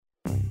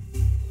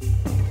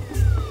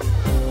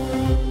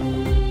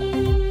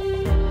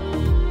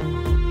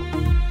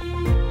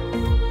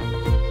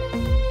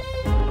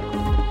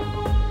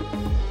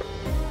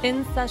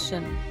In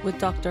Session with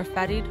Dr.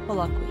 Farid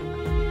Holakouee.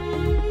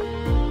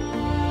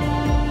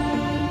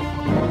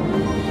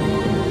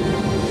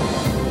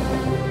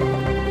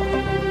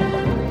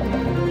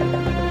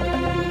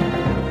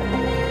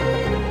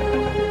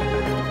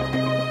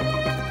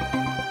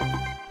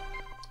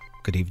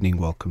 Good evening.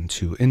 Welcome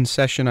to In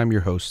Session. I'm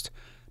your host,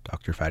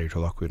 Dr. Farid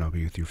Holakouee, and I'll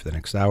be with you for the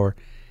next hour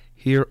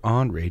here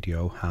on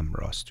Radio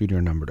Hamra. Studio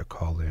number to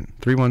call in,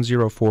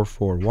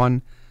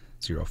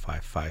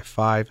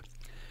 310-441-0555.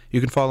 You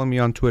can follow me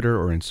on Twitter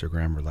or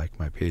Instagram or like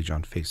my page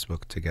on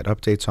Facebook to get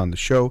updates on the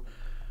show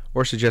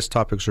or suggest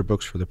topics or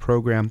books for the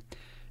program.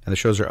 And the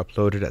shows are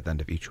uploaded at the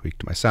end of each week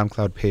to my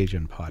SoundCloud page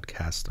and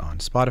podcast on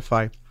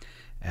Spotify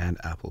and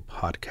Apple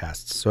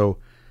Podcasts. So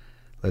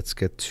let's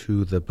get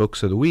to the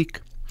books of the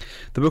week.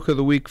 The book of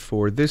the week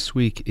for this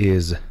week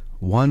is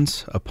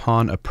Once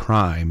Upon a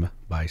Prime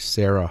by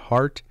Sarah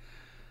Hart,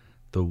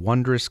 The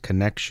Wondrous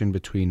Connection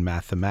Between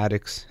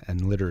Mathematics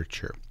and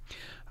Literature.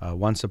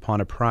 Once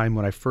Upon a Prime,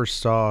 when I first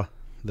saw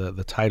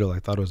the title, I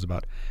thought it was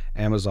about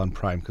Amazon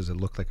Prime because it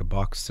looked like a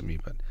box to me,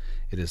 but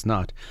it is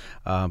not.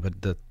 But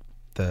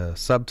the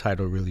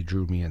subtitle really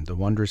drew me in. The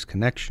Wondrous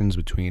Connections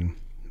Between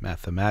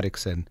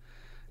Mathematics and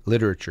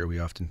Literature. We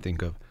often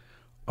think of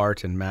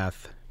art and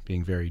math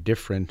being very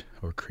different,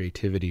 or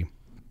creativity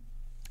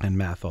and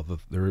math, although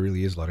there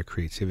really is a lot of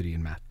creativity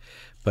in math.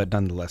 But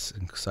nonetheless,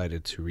 I'm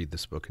excited to read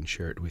this book and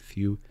share it with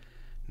you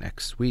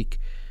next week.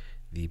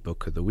 The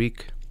book of the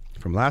week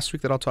from last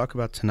week that I'll talk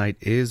about tonight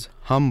is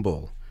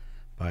Humble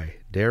by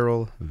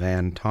Daryl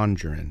Van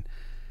Tongeren.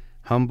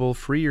 Humble,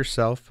 free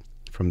yourself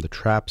from the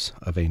traps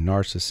of a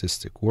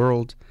narcissistic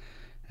world.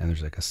 And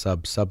there's like a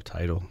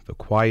subtitle, The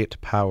Quiet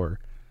Power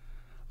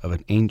of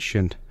an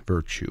Ancient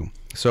Virtue.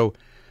 So,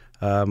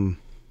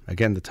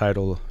 again, the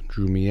title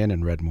drew me in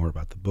and read more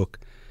about the book,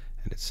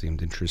 and it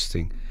seemed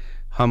interesting.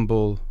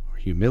 Humble,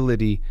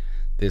 humility,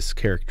 this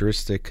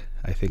characteristic,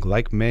 I think,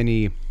 like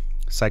many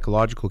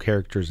psychological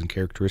characters and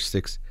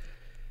characteristics,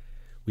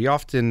 we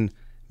often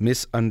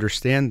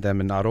misunderstand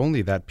them, and not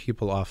only that,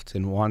 people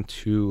often want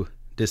to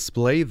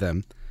display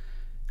them,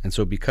 and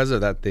so because of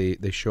that, they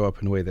show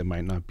up in a way that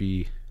might not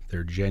be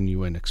their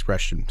genuine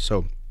expression.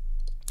 So,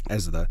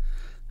 as the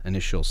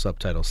initial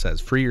subtitle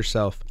says, free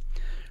yourself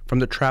from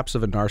the traps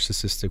of a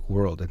narcissistic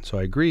world. And so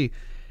I agree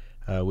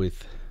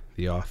with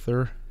the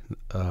author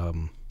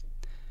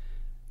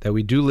that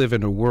we do live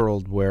in a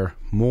world where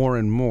more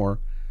and more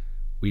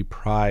we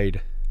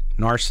pride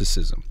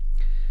narcissism,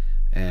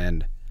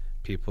 and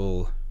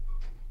people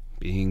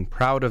being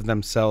proud of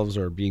themselves,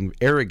 or being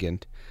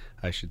arrogant,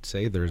 I should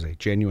say. There's a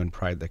genuine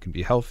pride that can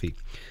be healthy,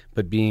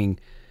 but being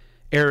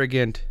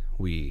arrogant,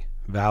 we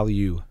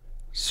value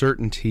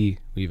certainty,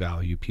 we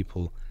value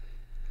people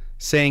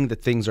saying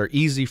that things are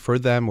easy for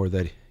them or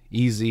that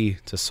easy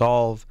to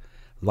solve,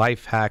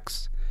 life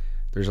hacks.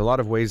 There's a lot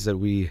of ways that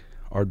we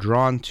are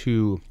drawn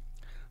to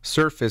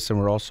surface, and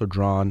we're also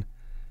drawn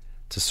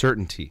to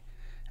certainty.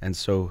 And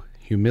so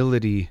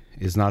humility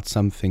is not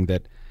something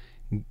that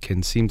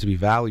can seem to be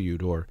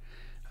valued, or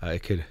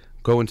it could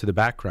go into the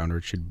background, or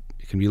it can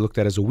be looked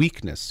at as a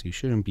weakness. You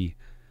shouldn't be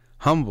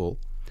humble.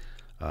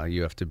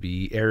 You have to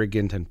be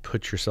arrogant and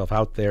put yourself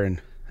out there and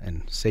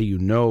say you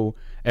know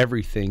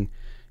everything,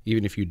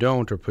 even if you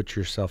don't, or put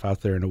yourself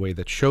out there in a way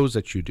that shows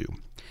that you do.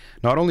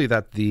 Not only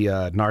that, the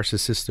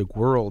narcissistic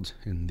world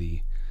in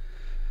the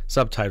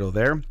subtitle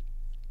there,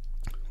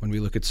 when we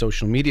look at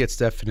social media, it's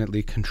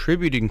definitely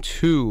contributing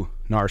to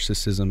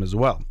narcissism as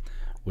well,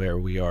 where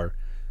we are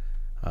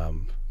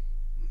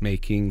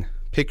making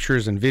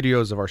pictures and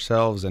videos of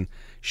ourselves and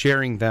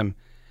sharing them,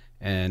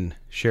 and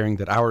sharing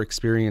that our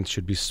experience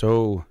should be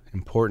so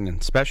important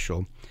and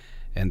special.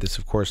 And this,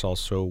 of course,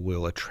 also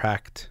will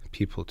attract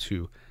people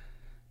to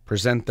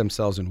present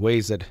themselves in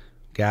ways that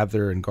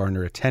gather and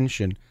garner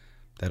attention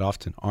that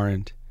often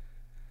aren't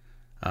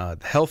the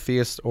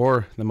healthiest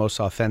or the most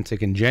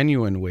authentic and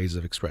genuine ways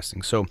of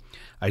expressing. So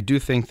I do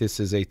think this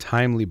is a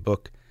timely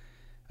book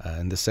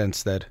in the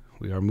sense that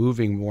we are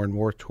moving more and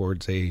more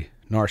towards a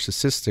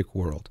narcissistic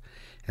world.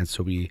 And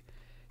so we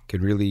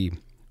can really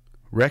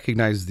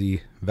recognize the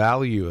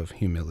value of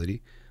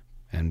humility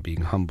and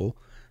being humble.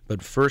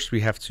 But first we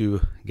have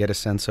to get a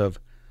sense of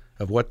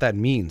what that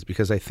means,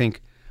 because I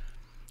think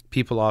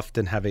people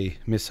often have a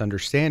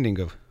misunderstanding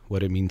of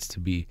what it means to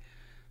be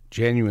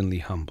genuinely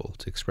humble,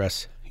 to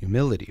express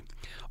humility.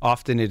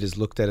 Often it is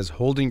looked at as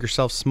holding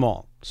yourself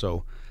small.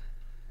 So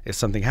if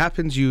something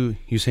happens, you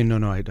say,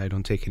 no, I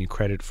don't take any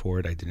credit for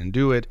it. I didn't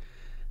do it.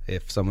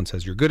 If someone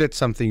says you're good at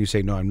something, you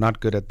say, no, I'm not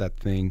good at that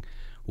thing.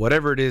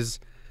 Whatever it is,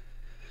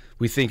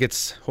 we think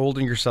it's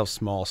holding yourself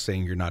small,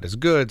 saying you're not as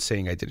good,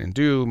 saying I didn't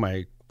do,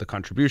 the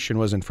contribution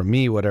wasn't from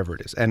me, whatever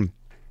it is. And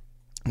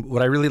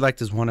what I really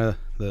liked is one of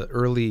the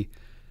early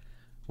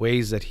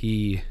ways that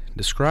he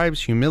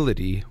describes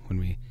humility. When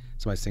we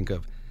sometimes think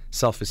of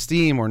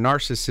self-esteem or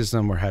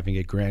narcissism or having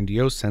a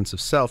grandiose sense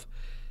of self,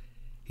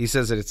 he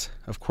says that it's,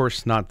 of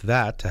course, not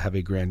that, to have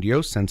a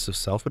grandiose sense of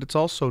self, but it's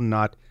also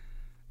not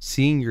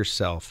seeing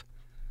yourself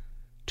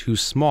too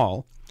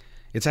small.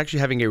 It's actually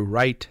having a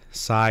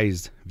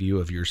right-sized view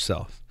of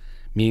yourself,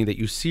 meaning that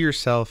you see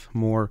yourself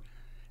more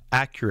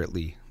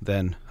accurately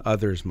than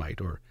others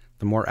might, or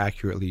the more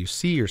accurately you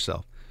see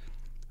yourself,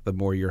 the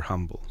more you're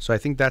humble. So I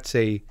think that's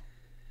a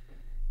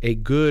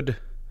good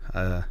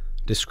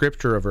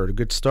descriptor of, or a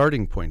good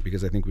starting point,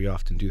 because I think we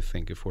often do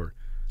think if we're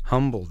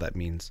humble, that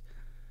means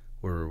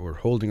we're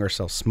holding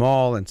ourselves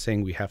small and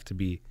saying we have to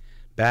be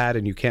bad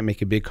and you can't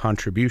make a big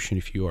contribution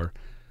if you are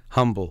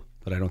humble.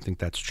 But I don't think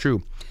that's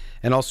true.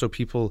 And also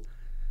people,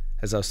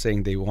 as I was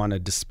saying, they want to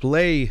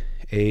display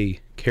a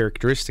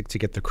characteristic to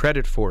get the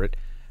credit for it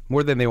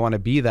more than they want to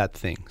be that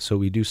thing. So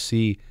we do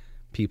see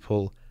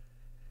people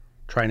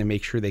trying to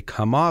make sure they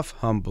come off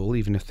humble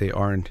even if they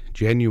aren't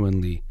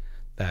genuinely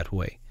that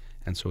way.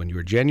 And so when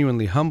you're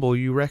genuinely humble,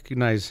 you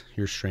recognize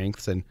your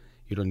strengths and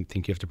you don't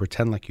think you have to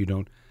pretend like you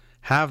don't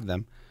have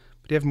them,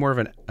 but you have more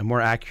of a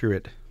more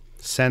accurate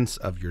sense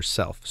of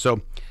yourself.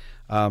 So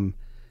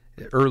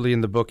early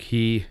in the book,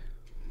 he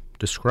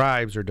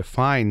describes or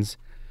defines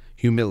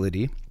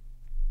humility,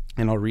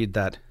 and I'll read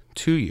that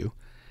to you.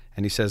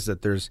 And he says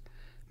that there's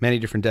many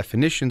different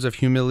definitions of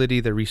humility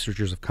that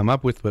researchers have come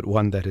up with, but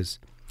one that has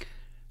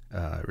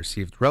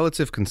received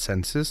relative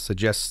consensus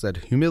suggests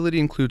that humility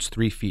includes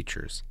three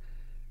features: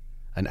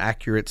 an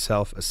accurate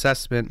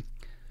self-assessment,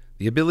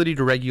 the ability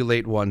to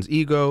regulate one's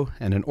ego,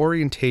 and an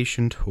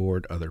orientation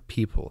toward other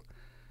people.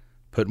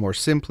 Put more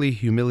simply,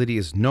 humility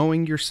is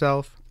knowing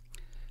yourself,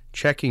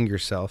 checking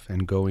yourself,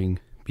 and going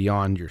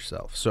beyond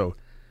yourself. So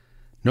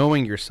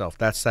knowing yourself,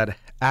 that's that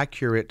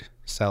accurate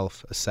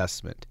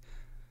self-assessment.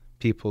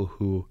 People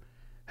who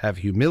have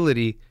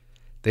humility,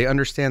 they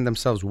understand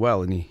themselves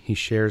well. And he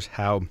shares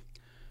how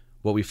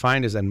what we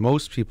find is that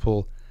most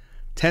people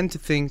tend to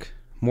think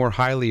more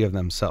highly of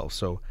themselves.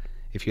 So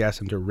if you ask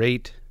them to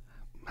rate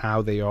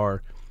how they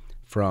are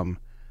from,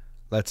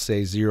 let's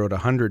say, 0 to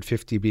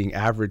 150 being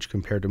average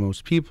compared to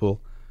most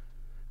people,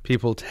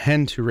 people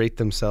tend to rate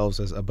themselves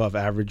as above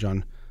average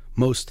on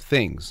most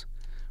things,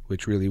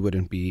 which really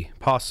wouldn't be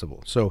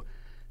possible. So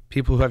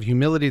people who have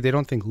humility, they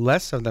don't think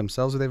less of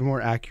themselves, they have a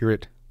more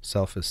accurate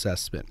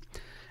self-assessment.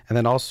 And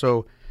then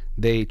also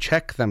they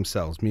check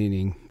themselves,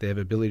 meaning they have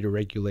ability to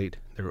regulate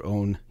their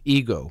own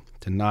ego,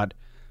 to not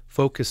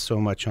focus so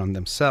much on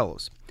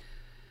themselves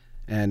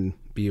and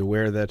be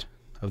aware that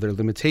of their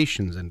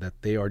limitations and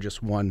that they are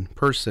just one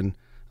person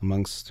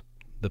amongst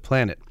the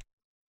planet.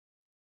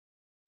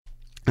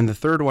 And the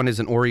third one is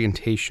an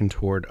orientation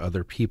toward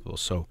other people.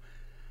 So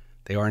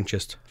they aren't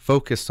just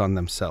focused on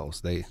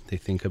themselves. They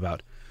think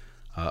about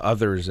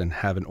others and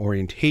have an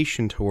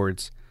orientation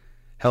towards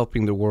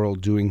helping the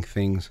world, doing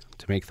things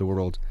to make the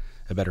world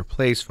a better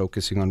place,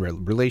 focusing on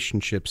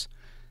relationships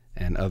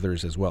and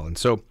others as well. And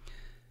so,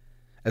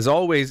 as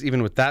always,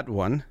 even with that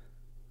one,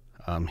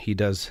 he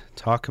does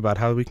talk about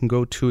how we can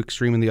go too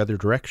extreme in the other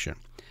direction.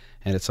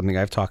 And it's something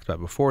I've talked about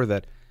before,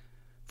 that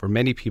for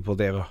many people,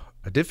 they have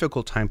a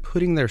difficult time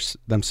putting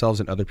themselves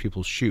in other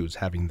people's shoes,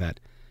 having that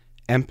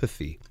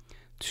empathy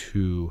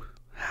to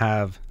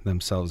have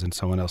themselves in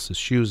someone else's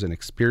shoes and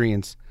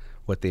experience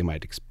what they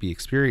might be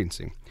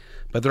experiencing.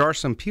 But there are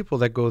some people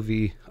that go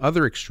the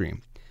other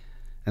extreme.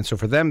 And so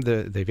for them,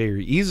 they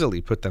very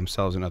easily put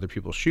themselves in other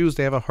people's shoes.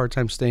 They have a hard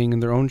time staying in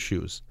their own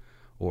shoes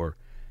or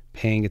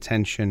paying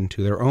attention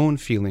to their own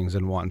feelings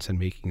and wants and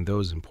making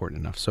those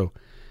important enough. So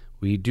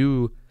we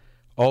do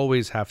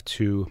always have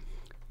to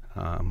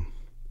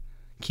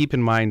keep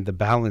in mind the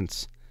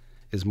balance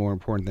is more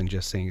important than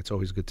just saying it's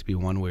always good to be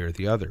one way or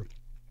the other.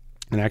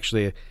 And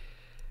actually,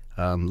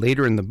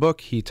 later in the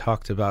book, he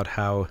talked about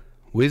how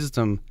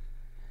wisdom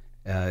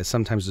is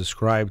sometimes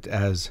described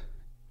as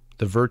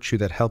the virtue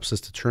that helps us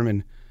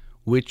determine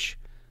which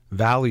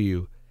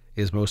value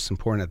is most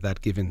important at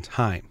that given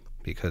time,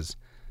 because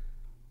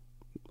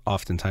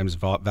oftentimes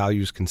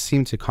values can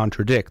seem to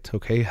contradict.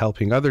 Okay,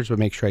 helping others, but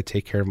make sure I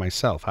take care of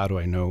myself. How do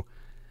I know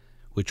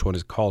which one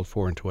is called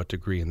for and to what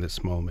degree in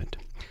this moment?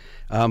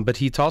 But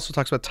he also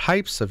talks about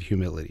types of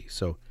humility.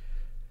 So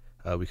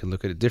we can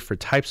look at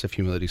different types of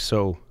humility.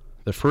 So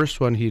the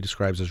first one he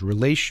describes as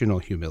relational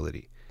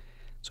humility.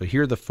 So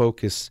here the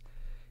focus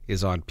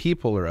is on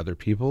people or other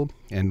people,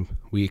 and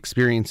we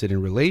experience it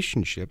in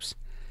relationships,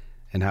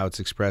 and how it's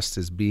expressed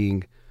as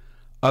being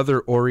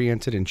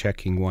other-oriented and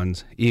checking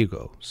one's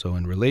ego. So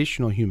in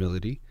relational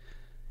humility,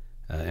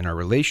 in our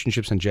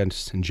relationships in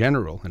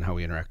general, and how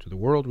we interact with the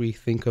world, we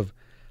think of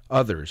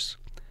others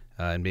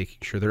and making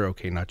sure they're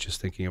okay, not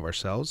just thinking of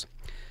ourselves.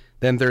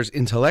 Then there's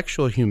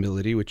intellectual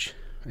humility, which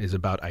is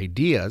about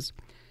ideas.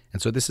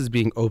 And so this is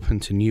being open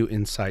to new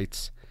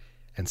insights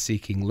and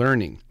seeking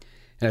learning.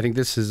 And I think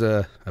this is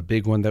a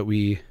big one that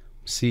we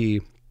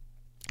see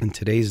in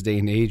today's day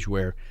and age,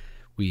 where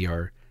we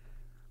are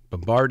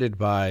bombarded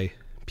by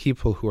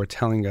people who are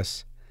telling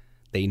us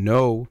they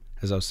know,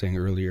 as I was saying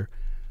earlier,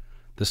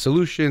 the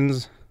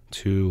solutions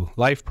to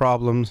life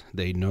problems.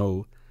 They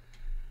know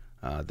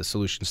the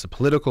solutions to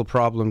political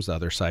problems. The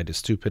other side is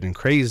stupid and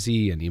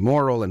crazy and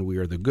immoral, and we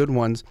are the good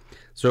ones.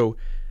 So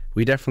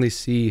we definitely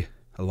see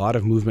a lot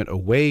of movement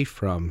away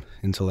from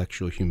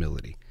intellectual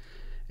humility.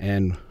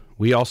 And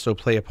we also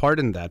play a part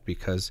in that,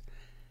 because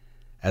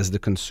as the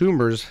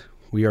consumers,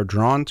 we are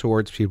drawn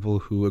towards people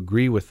who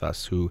agree with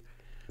us, who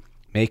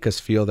make us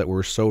feel that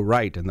we're so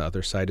right and the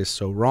other side is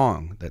so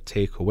wrong, that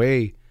take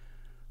away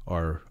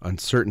our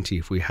uncertainty,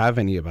 if we have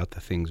any, about the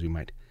things we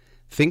might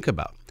think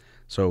about.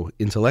 So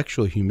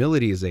intellectual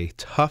humility is a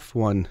tough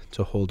one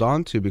to hold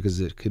on to, because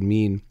it could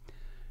mean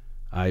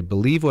I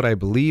believe what I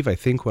believe, I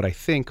think what I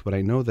think, but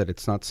I know that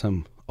it's not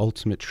some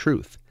ultimate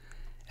truth.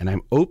 And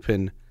I'm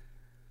open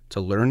to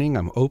learning.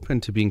 I'm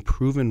open to being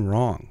proven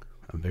wrong,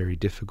 a very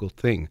difficult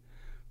thing.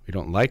 We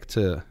don't like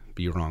to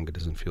be wrong. It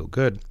doesn't feel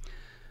good.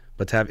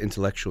 But to have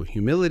intellectual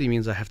humility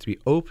means I have to be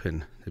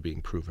open to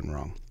being proven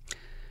wrong.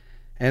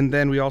 And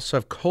then we also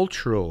have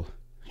cultural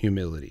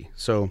humility.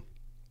 So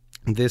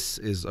this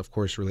is, of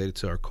course, related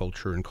to our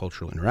culture and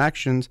cultural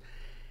interactions.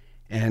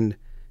 And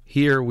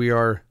here we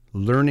are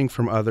learning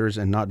from others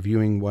and not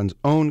viewing one's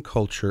own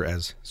culture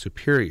as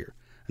superior.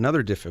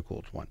 Another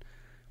difficult one.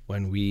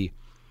 When we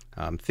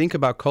think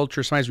about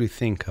culture, sometimes we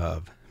think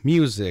of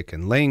music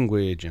and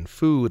language and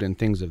food and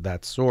things of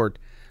that sort,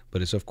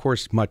 but it's of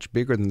course much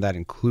bigger than that. It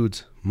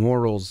includes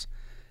morals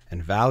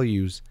and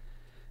values,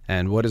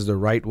 and what is the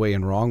right way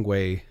and wrong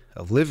way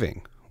of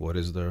living, what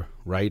is the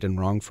right and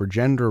wrong for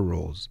gender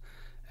roles,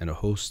 and a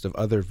host of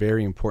other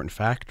very important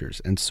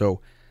factors. And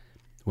so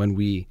when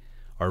we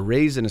are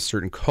raised in a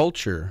certain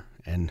culture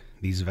and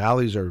these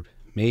values are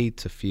made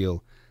to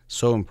feel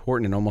so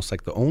important and almost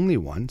like the only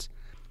ones,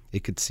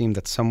 it could seem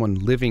that someone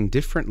living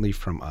differently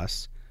from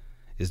us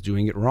is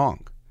doing it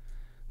wrong.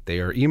 They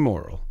are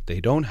immoral. They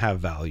don't have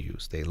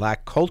values. They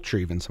lack culture,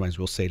 even sometimes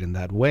we'll say it in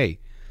that way,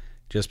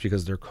 just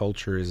because their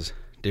culture is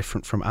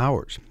different from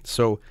ours.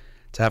 So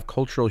to have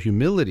cultural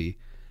humility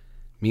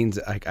means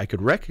I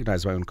could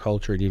recognize my own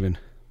culture and even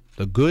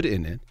the good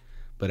in it,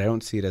 but I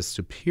don't see it as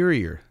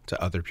superior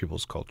to other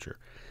people's culture.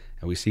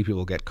 And we see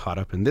people get caught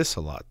up in this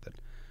a lot, that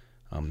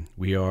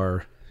we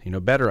are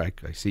better.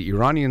 I see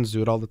Iranians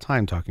do it all the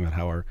time, talking about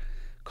how our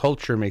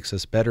culture makes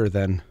us better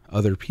than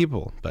other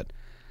people. But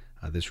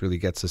this really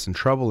gets us in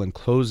trouble and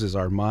closes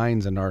our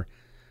minds and our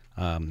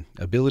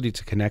ability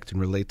to connect and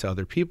relate to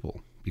other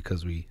people,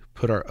 because we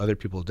put our other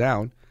people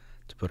down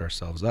to put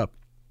ourselves up.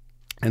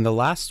 And the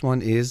last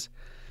one is,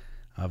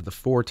 of the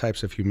four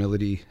types of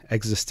humility,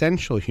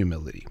 existential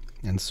humility.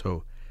 And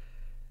so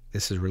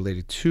this is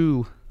related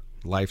to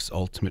life's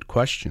ultimate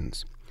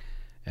questions.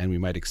 And we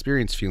might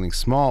experience feeling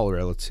small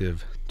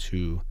relative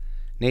to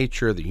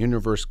nature, the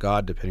universe,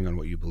 God, depending on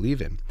what you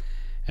believe in.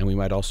 And we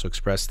might also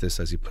express this,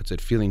 as he puts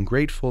it, feeling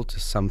grateful to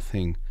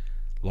something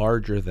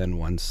larger than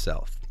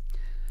oneself.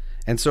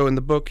 And so in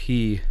the book,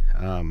 he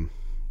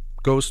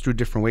goes through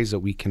different ways that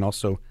we can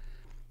also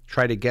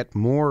try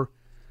to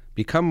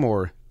become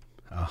more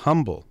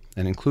humble,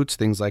 and includes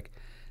things like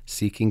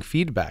seeking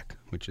feedback,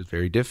 which is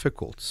very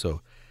difficult. So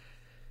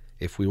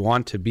if we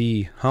want to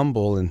be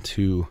humble and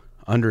to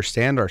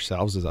understand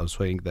ourselves, as I was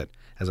saying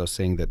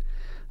that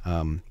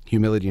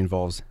humility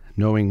involves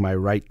knowing my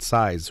right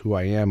size, who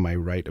I am, my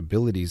right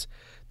abilities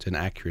to an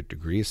accurate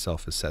degree of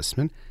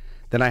self-assessment,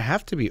 then I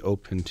have to be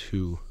open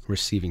to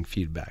receiving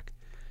feedback.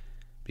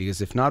 Because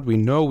if not, we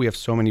know we have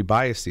so many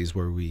biases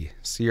where we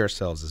see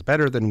ourselves as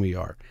better than we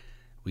are.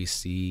 We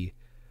see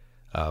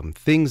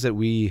things that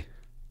we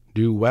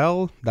do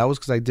well, that was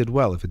because I did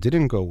well. If it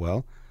didn't go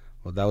well,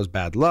 that was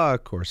bad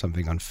luck or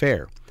something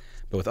unfair.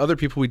 But with other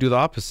people, we do the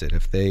opposite.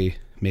 If they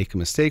make a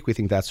mistake, we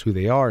think that's who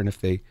they are. And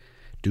if they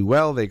do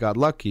well, they got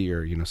lucky,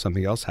 or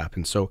something else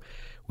happened. So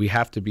we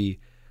have to be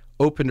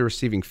open to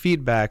receiving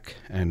feedback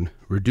and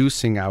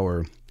reducing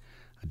our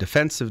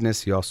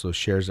defensiveness. He also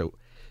shares that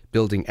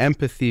building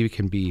empathy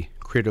can be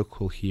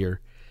critical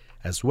here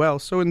as well.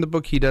 So in the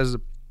book, he does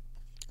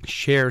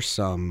share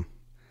some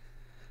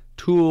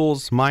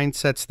tools,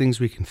 mindsets, things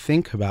we can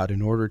think about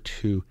in order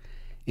to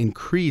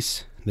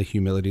increase the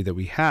humility that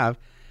we have.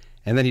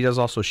 And then he does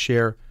also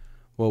share,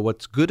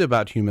 what's good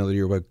about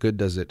humility, or what good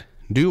does it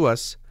do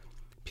us?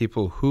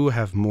 People who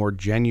have more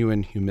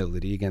genuine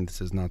humility, again, this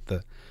is not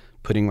the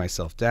putting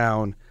myself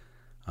down,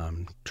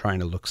 trying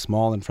to look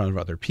small in front of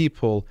other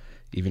people,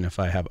 even if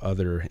I have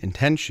other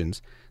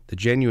intentions. The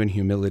genuine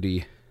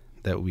humility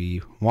that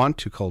we want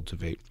to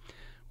cultivate,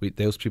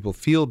 those people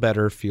feel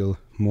better, feel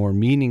more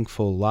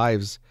meaningful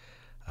lives.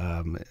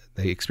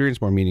 They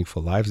experience more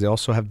meaningful lives. They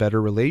also have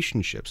better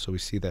relationships. So we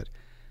see that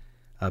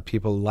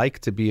people like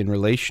to be in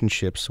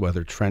relationships,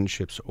 whether it's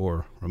friendships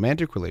or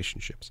romantic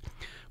relationships,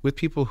 with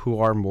people who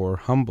are more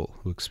humble,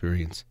 who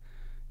experience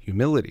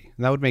humility.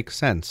 And that would make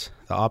sense.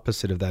 The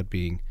opposite of that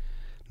being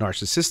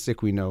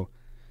narcissistic, we know,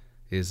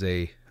 is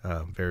a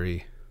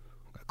very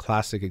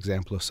classic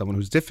example of someone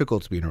who's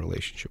difficult to be in a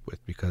relationship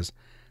with, because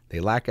they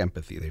lack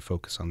empathy. They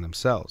focus on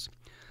themselves.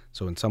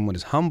 So when someone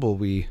is humble,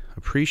 we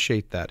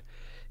appreciate that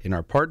in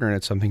our partner, and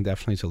it's something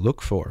definitely to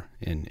look for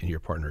in your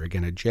partner.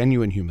 Again, a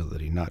genuine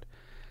humility, not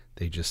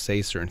they just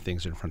say certain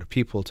things in front of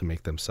people to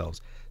make themselves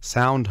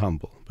sound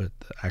humble, but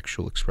the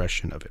actual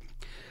expression of it.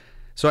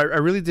 So I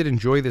really did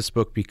enjoy this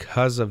book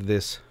because of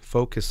this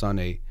focus on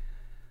a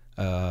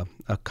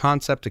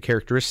concept, a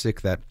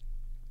characteristic that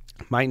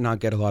might not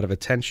get a lot of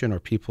attention, or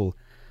people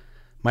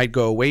might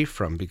go away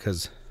from,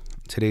 because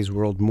today's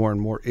world more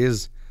and more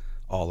is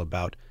all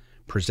about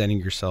presenting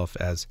yourself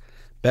as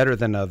better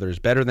than others,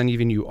 better than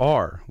even you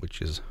are,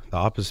 which is the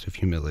opposite of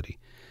humility,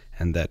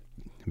 and that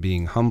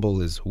being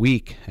humble is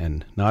weak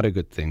and not a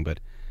good thing, but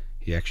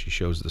he actually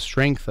shows the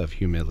strength of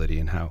humility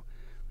and how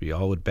we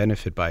all would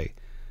benefit by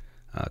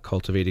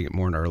cultivating it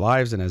more in our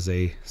lives and as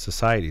a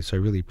society. So I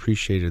really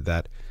appreciated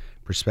that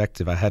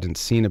perspective. I hadn't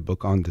seen a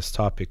book on this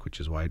topic, which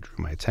is why it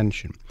drew my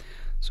attention.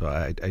 So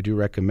I do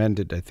recommend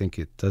it. I think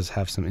it does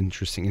have some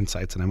interesting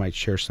insights, and I might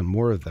share some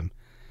more of them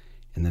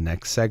in the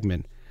next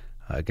segment.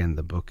 Again,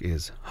 the book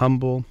is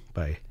Humble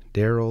by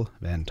Daryl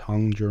Van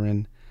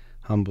Tongeren.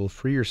 Humble,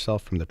 free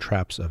yourself from the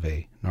traps of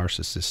a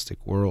narcissistic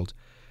world.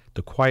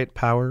 The quiet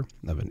power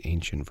of an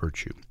ancient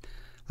virtue.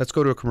 Let's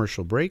go to a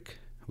commercial break.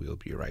 We'll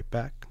be right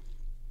back.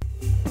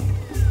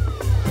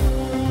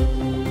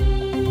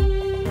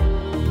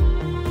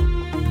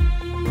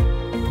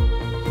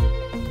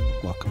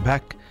 Welcome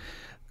back.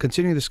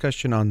 Continuing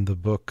discussion on the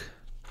book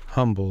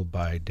Humble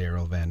by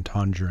Daryl Van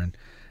Tongeren.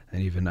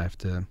 And even I have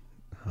to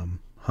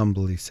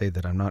humbly say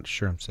that I'm not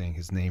sure I'm saying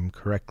his name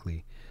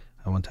correctly.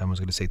 One time I was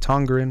going to say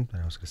Tongeren,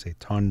 and I was going to say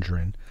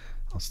Tongeren.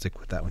 I'll stick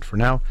with that one for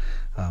now,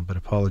 but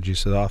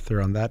apologies to the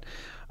author on that.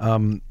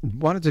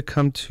 Wanted to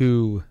come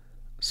to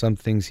some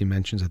things he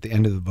mentions at the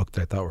end of the book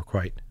that I thought were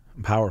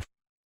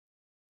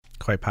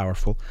quite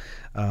powerful,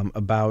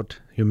 about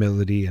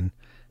humility and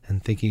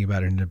thinking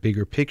about it in a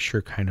bigger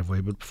picture kind of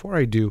way. But before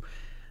I do,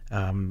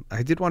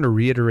 I did want to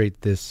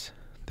reiterate this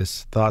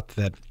thought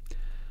that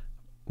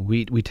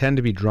we tend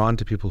to be drawn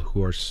to people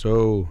who are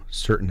so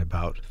certain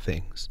about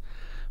things.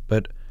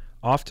 But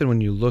often when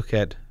you look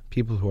at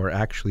people who are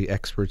actually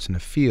experts in a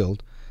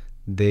field,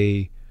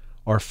 they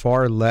are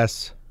far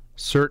less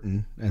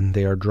certain, and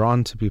they are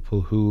drawn to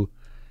people who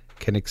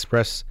can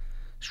express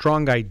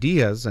strong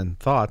ideas and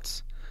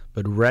thoughts,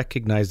 but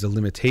recognize the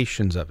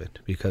limitations of it.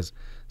 Because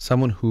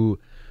someone who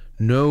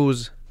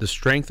knows the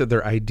strength of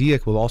their idea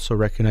will also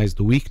recognize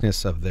the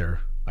weakness of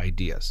their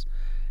ideas.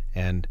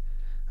 And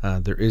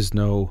there is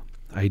no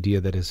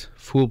idea that is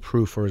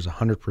foolproof or is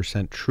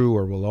 100% true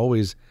or will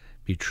always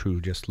be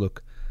true. Just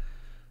look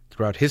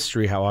throughout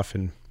history how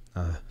often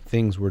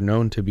things were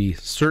known to be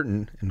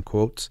certain, in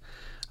quotes,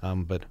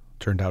 but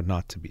turned out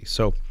not to be.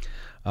 So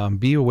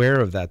be aware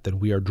of that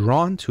we are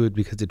drawn to it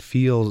because it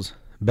feels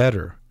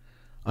better.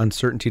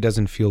 Uncertainty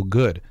doesn't feel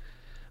good.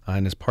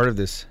 And as part of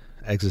this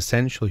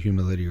existential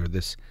humility or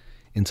this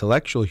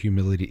intellectual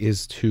humility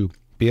is to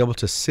be able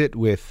to sit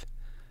with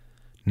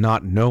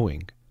not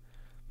knowing,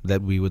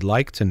 that we would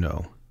like to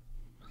know.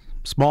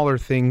 Smaller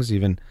things,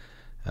 even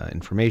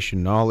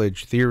information,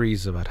 knowledge,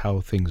 theories about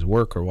how things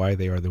work or why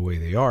they are the way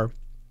they are,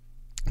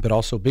 but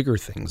also bigger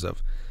things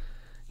of,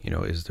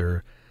 is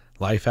there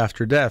life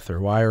after death, or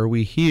why are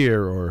we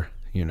here, or,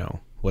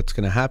 what's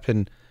going to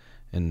happen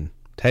in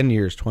 10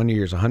 years, 20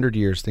 years, 100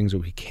 years, things that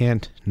we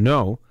can't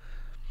know.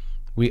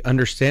 We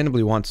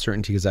understandably want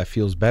certainty because that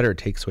feels better, it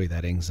takes away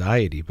that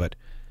anxiety, but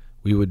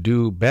we would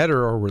do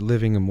better, or we're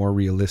living a more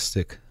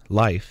realistic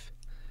life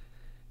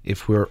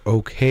if we're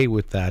okay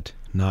with that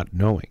not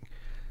knowing.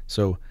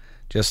 So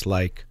just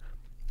like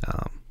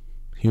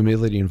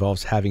humility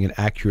involves having an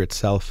accurate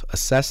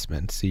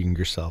self-assessment, seeing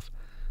yourself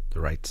the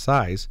right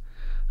size,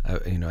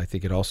 I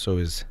think it also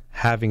is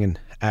having an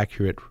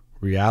accurate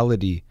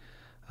reality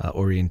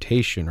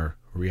orientation or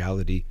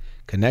reality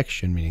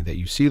connection, meaning that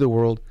you see the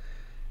world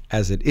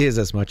as it is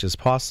as much as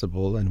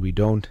possible, and we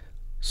don't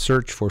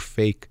search for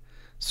fake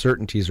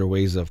certainties or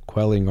ways of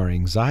quelling our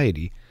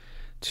anxiety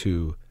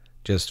to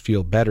just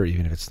feel better,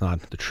 even if it's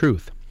not the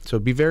truth. So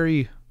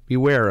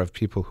beware of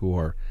people who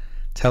are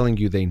telling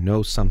you they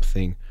know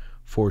something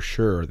for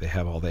sure, they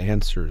have all the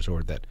answers,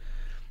 or that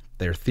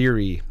their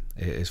theory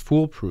is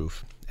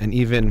foolproof. And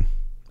even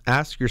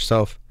ask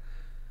yourself,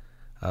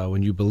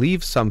 when you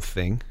believe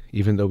something,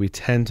 even though we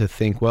tend to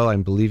think, well,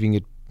 I'm believing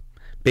it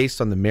based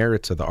on the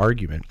merits of the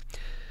argument,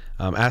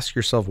 ask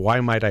yourself,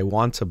 why might I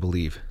want to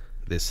believe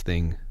this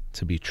thing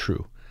to be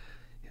true?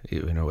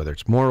 Whether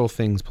it's moral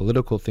things,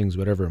 political things,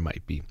 whatever it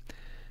might be.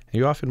 And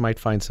you often might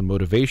find some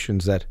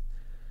motivations that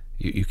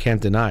you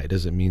can't deny. It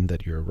doesn't mean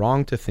that you're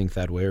wrong to think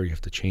that way or you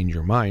have to change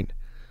your mind,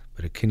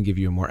 but it can give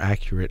you a more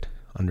accurate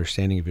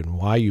understanding of even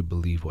why you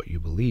believe what you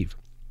believe.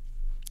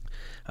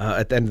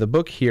 At the end of the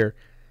book here,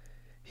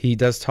 he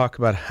does talk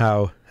about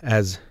how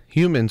as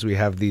humans we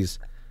have these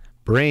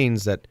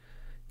brains that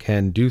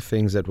can do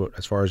things that,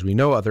 as far as we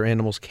know, other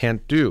animals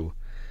can't do,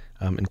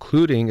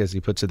 including, as he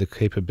puts it, the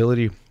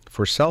capability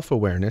for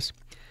self-awareness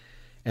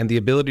and the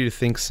ability to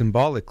think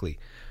symbolically.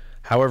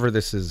 However,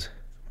 this is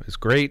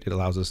great. It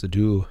allows us to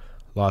do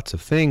lots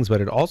of things,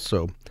 but it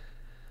also,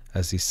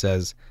 as he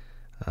says,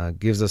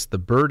 gives us the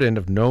burden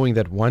of knowing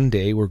that one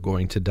day we're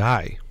going to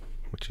die,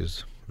 which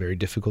is a very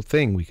difficult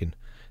thing. We can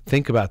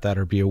think about that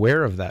or be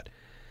aware of that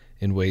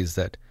in ways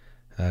that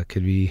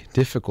could be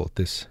difficult.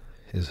 This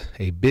is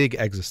a big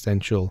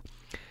existential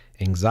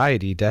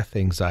anxiety, death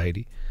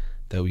anxiety,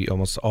 that we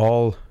almost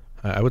all,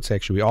 I would say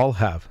actually we all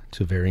have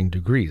to varying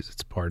degrees.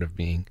 It's part of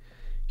being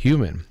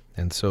human.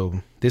 And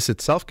so this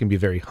itself can be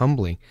very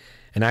humbling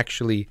and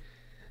actually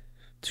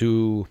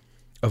to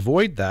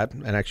avoid that,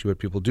 and actually what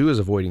people do is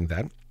avoiding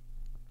that,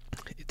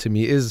 to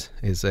me is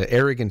an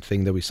arrogant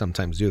thing that we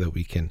sometimes do, that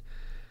we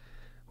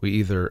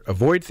either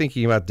avoid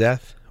thinking about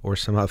death or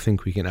somehow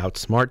think we can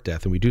outsmart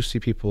death. And we do see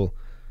people,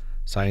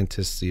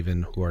 scientists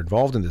even, who are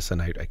involved in this,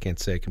 and I can't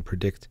say I can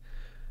predict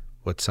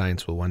what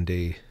science will one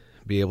day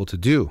be able to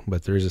do,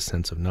 but there is a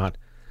sense of not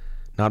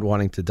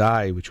wanting to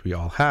die, which we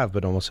all have,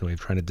 but almost in a way of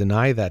trying to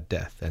deny that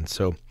death. And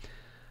so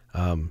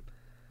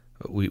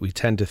we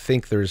tend to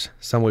think there's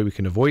some way we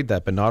can avoid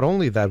that, but not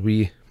only that,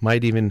 we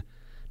might even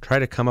try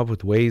to come up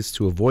with ways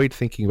to avoid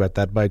thinking about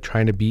that by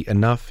trying to be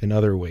enough in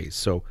other ways.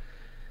 So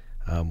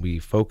we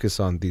focus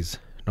on these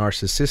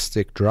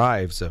narcissistic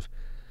drives of,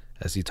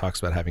 as he talks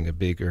about, having a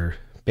bigger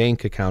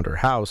bank account or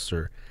house,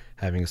 or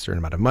having a certain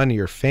amount of money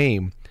or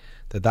fame,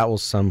 that will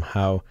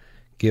somehow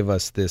give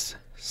us this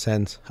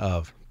sense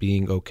of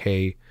being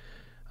okay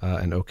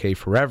and okay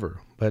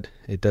forever. But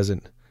it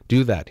doesn't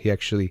do that. He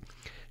actually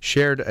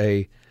shared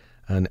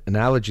an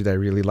analogy that I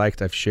really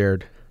liked. I've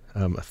shared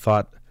a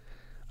thought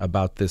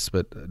about this,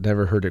 but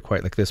never heard it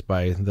quite like this,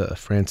 by the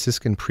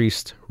Franciscan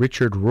priest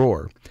Richard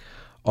Rohr.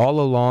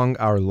 All along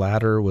our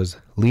ladder was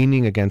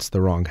leaning against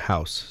the wrong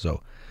house.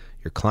 So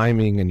you're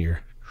climbing and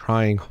you're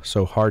trying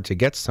so hard to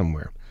get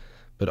somewhere,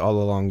 but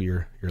all along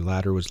your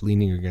ladder was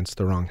leaning against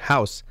the wrong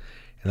house.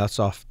 And that's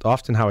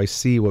often how I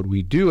see what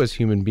we do as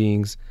human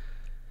beings,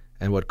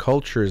 and what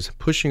culture is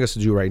pushing us to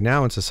do right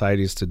now in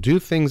society, is to do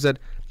things that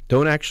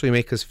don't actually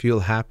make us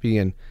feel happy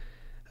and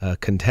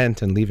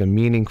content and live a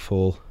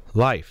meaningful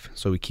life.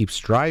 So we keep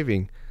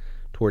striving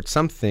towards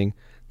something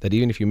that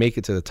even if you make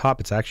it to the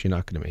top, it's actually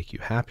not going to make you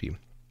happy.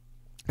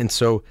 And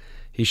so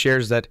he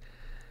shares that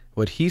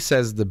what he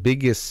says the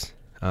biggest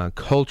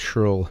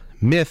cultural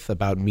myth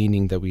about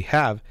meaning that we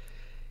have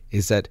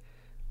is that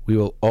we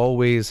will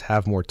always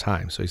have more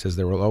time. So he says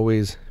there will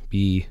always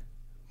be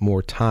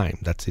more time.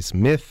 That's this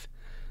myth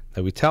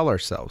that we tell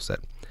ourselves,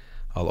 that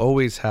I'll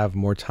always have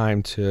more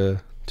time to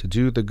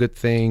do the good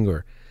thing,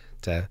 or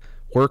to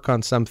work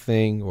on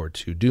something, or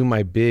to do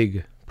my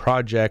big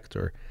project,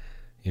 or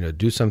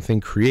do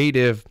something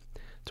creative,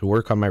 to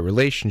work on my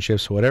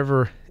relationships,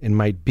 whatever it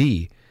might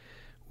be.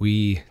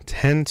 We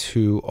tend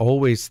to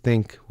always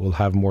think we'll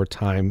have more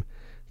time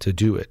to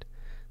do it,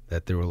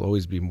 that there will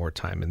always be more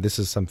time. And this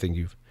is something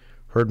you've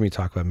heard me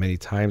talk about many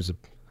times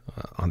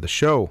on the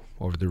show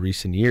over the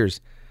recent years,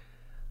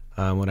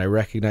 when I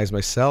recognize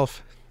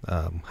myself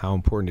how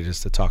important it is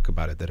to talk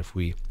about it, that if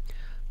we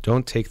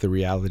don't take the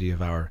reality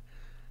of our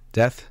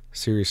death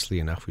seriously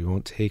enough, we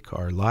won't take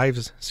our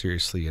lives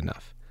seriously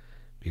enough,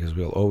 because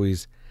we'll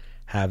always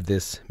have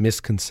this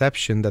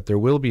misconception that there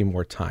will be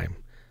more time,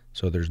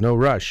 so there's no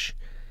rush,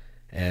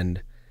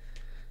 and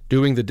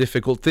doing the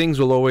difficult things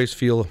will always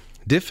feel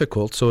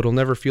difficult, so it'll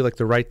never feel like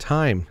the right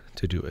time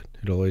to do it.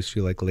 It'll always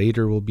feel like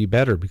later will be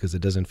better because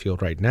it doesn't feel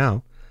right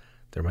now.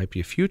 There might be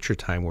a future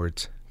time where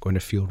it's going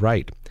to feel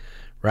right,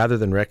 rather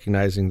than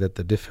recognizing that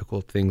the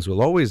difficult things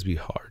will always be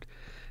hard.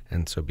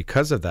 And so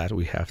because of that,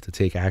 we have to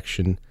take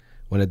action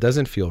when it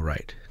doesn't feel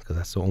right, because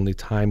that's the only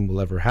time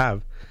we'll ever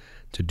have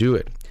to do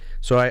it.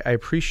 So I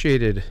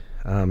appreciated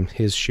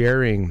his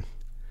sharing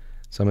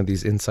some of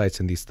these insights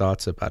and these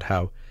thoughts about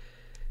how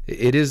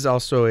it is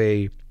also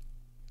a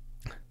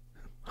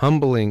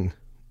humbling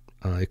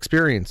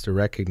experience to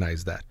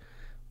recognize that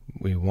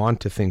we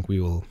want to think we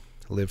will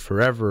live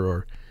forever,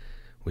 or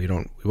we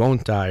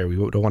won't die, or we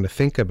don't want to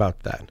think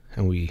about that.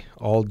 And we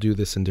all do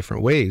this in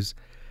different ways.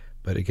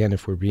 But again,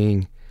 if we're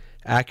being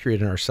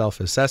accurate in our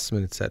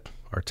self-assessment, it's that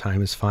our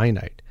time is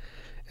finite.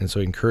 And so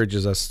it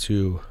encourages us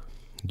to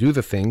do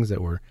the things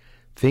that we're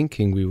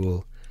thinking we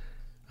will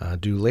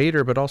do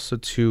later, but also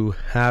to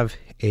have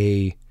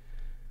a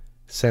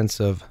sense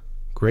of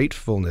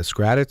gratefulness,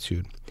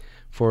 gratitude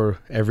for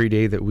every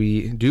day that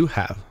we do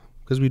have,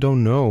 because we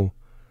don't know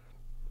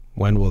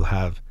when we'll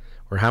have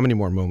or how many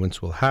more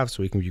moments we'll have,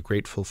 so we can be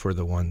grateful for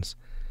the ones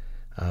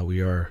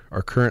we are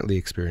currently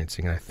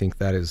experiencing. And I think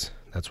that's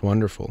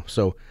wonderful.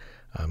 So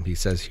he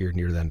says here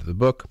near the end of the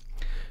book,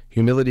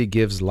 humility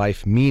gives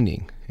life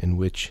meaning in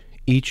which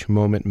each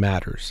moment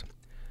matters,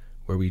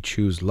 where we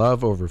choose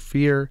love over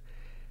fear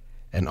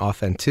and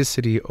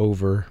authenticity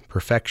over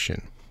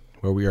perfection,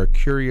 where we are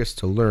curious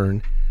to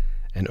learn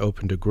and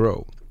open to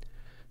grow,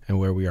 and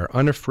where we are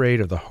unafraid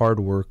of the hard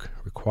work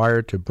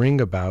required to bring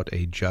about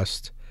a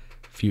just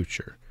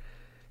future.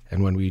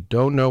 And when we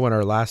don't know when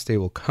our last day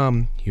will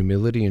come,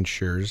 humility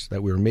ensures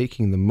that we are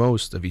making the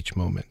most of each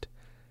moment,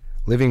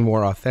 living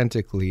more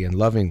authentically and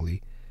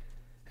lovingly,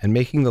 and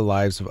making the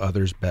lives of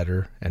others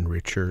better and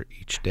richer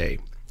each day.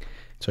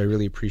 So I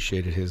really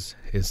appreciated his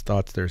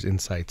thoughts, there's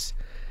insights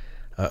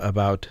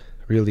about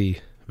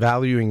really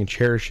valuing and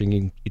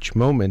cherishing each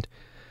moment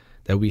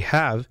that we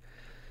have.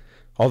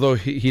 Although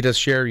he does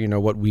share,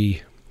 what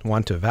we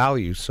want to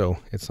value. So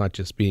it's not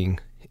just being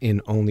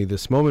in only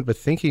this moment, but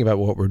thinking about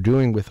what we're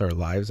doing with our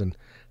lives and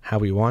how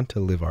we want to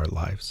live our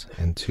lives,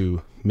 and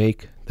to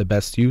make the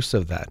best use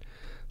of that,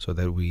 so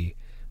that we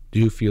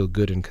do feel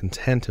good and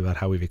content about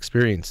how we've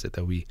experienced it,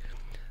 that we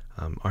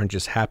aren't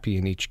just happy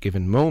in each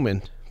given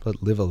moment,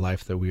 but live a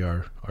life that we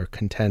are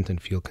content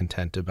and feel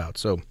content about.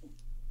 So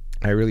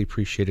I really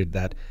appreciated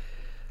that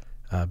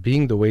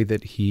being the way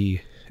that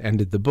he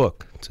ended the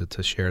book,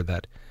 to share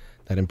that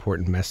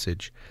important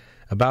message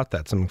about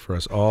that, something for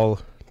us all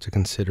to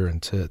consider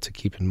and to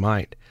keep in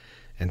mind,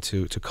 and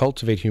to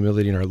cultivate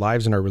humility in our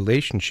lives and our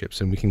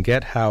relationships. And we can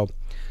get how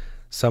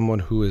someone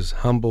who is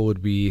humble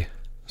would be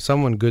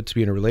someone good to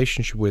be in a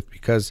relationship with,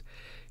 because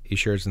he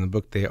shares in the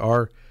book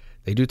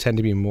they do tend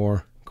to be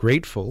more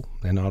grateful,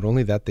 and not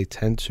only that, they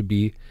tend to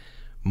be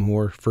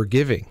more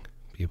forgiving.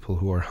 People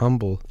who are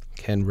humble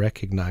can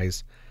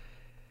recognize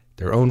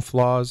their own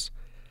flaws,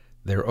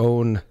 their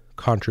own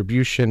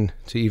contribution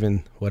to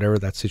even whatever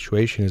that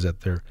situation is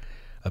that they're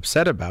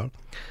upset about,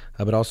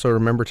 but also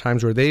remember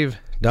times where they've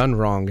done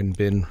wrong and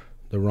been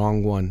the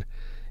wrong one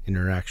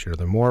interaction, or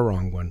the more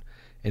wrong one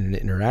in an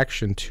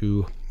interaction,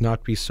 to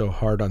not be so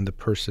hard on the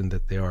person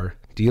that they are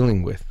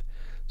dealing with.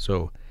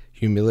 So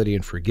humility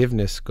and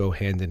forgiveness go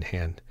hand in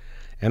hand.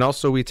 And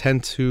also we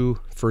tend to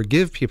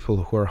forgive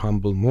people who are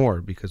humble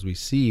more, because we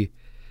see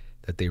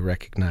that they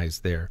recognize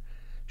their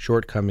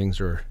shortcomings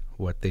or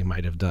what they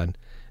might have done,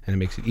 and it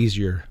makes it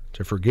easier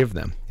to forgive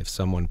them. If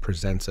someone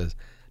presents as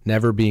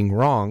never being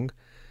wrong,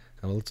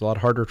 well, it's a lot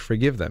harder to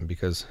forgive them,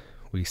 because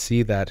we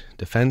see that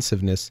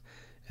defensiveness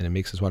and it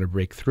makes us want to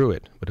break through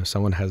it. But if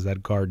someone has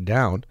that guard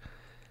down,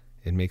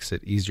 it makes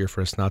it easier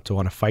for us not to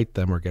want to fight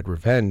them or get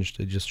revenge,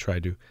 to just try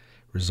to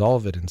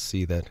resolve it and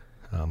see that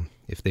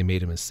if they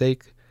made a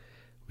mistake,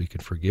 we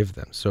can forgive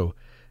them. So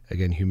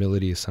again,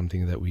 humility is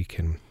something that we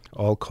can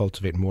all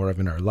cultivate more of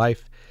in our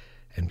life,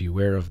 and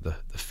beware of the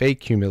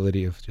fake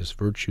humility of just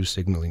virtue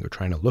signaling or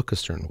trying to look a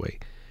certain way,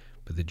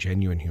 but the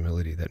genuine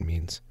humility that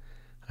means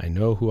I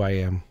know who I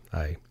am,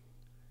 I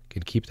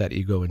can keep that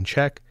ego in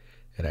check,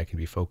 and I can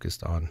be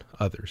focused on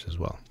others as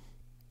well.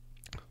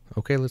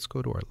 Okay, let's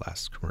go to our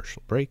last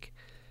commercial break.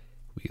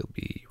 We'll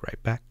be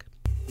right back.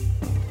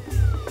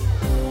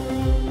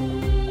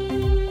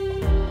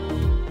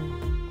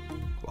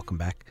 Welcome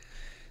back.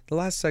 The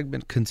last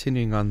segment,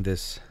 continuing on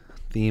this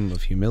theme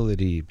of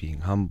humility,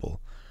 being humble.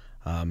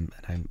 And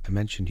I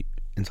mentioned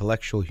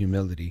intellectual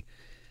humility.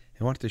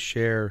 I wanted to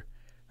share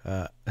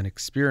an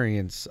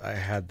experience I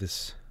had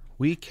this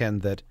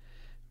weekend that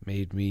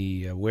made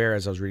me aware,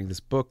 as I was reading this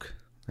book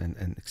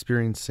and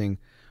experiencing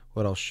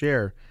what I'll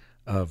share,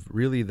 of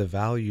really the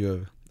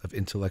value of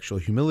intellectual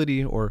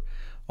humility, or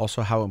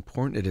also how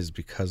important it is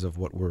because of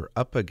what we're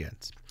up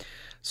against.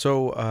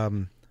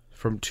 So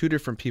from two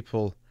different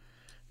people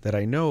that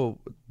I know,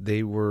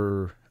 they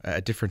were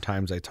at different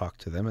times I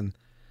talked to them, and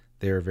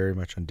they are very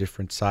much on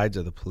different sides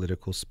of the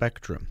political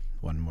spectrum.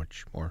 One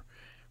much more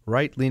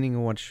right-leaning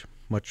and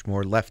much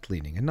more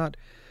left-leaning, and not,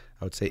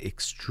 I would say,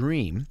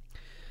 extreme.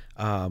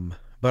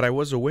 But I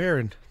was aware,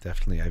 and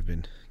definitely I've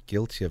been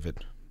guilty of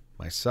it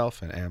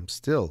myself, and am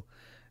still.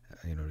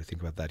 To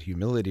think about that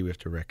humility, we have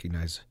to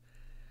recognize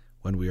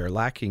when we are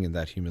lacking in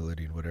that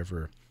humility in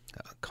whatever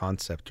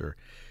concept or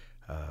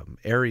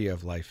area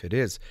of life it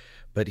is.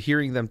 But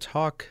hearing them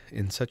talk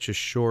in such a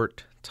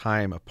short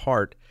time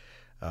apart,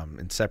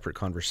 in separate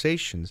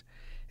conversations,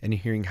 and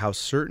hearing how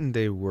certain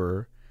they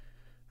were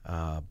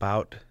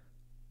about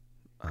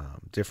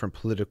different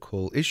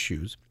political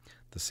issues,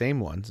 the same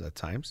ones at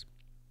times,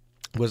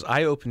 was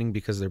eye-opening,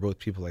 because they're both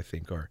people I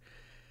think are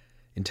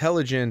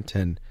intelligent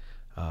and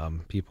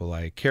people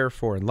I care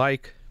for and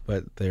like,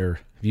 but their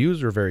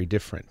views were very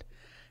different.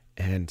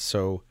 And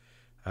so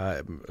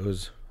it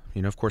was,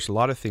 of course, a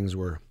lot of things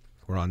were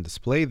on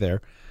display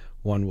there.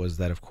 One was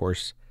that, of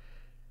course,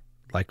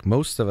 like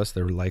most of us,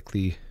 they were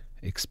likely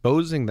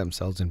exposing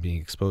themselves and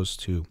being exposed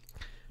to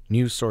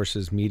news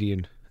sources, media,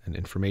 and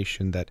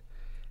information that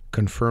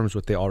confirms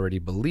what they already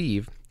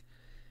believe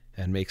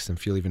and makes them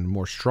feel even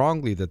more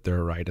strongly that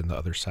they're right and the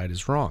other side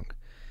is wrong.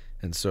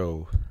 And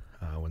so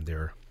when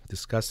they're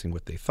discussing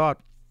what they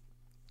thought,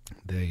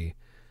 they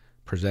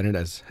present it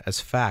as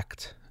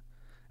fact,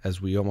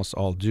 as we almost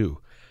all do,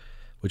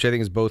 which I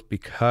think is both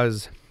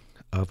because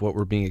of what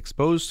we're being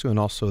exposed to, and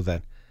also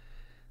that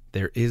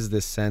there is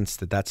this sense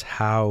that that's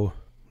how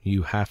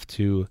you have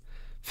to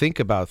think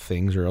about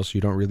things, or else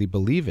you don't really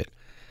believe it.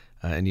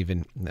 And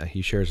even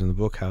he shares in the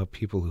book how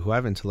people who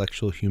have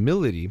intellectual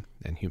humility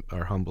and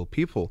are humble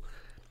people,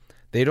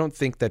 they don't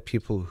think that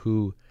people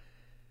who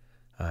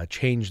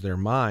change their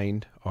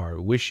mind are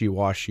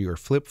wishy-washy or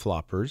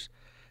flip-floppers.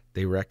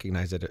 They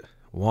recognize that,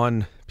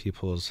 one,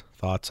 people's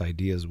thoughts,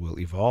 ideas will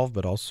evolve,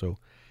 but also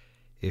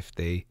if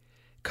they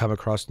come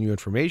across new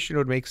information, it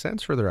would make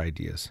sense for their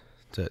ideas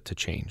to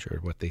change, or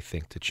what they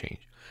think to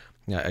change.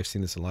 I've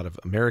seen this in a lot of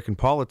American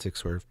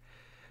politics, where if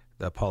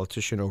the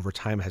politician over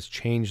time has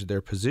changed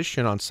their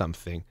position on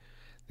something,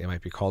 they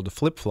might be called a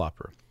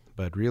flip-flopper.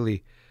 But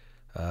really,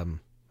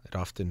 it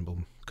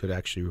often could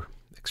actually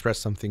express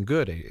something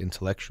good,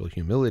 intellectual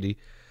humility,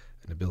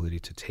 an ability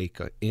to take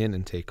in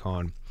and take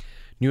on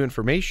new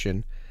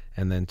information,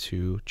 and then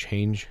to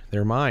change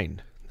their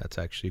mind. That's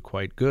actually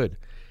quite good.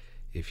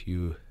 If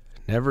you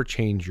never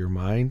change your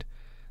mind,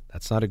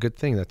 that's not a good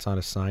thing. That's not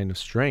a sign of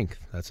strength.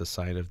 That's a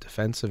sign of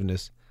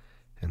defensiveness,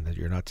 and that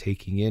you're not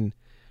taking in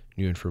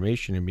new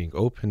information and being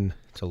open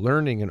to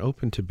learning and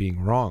open to being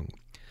wrong.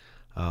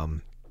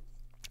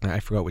 I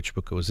forgot which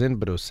book it was in,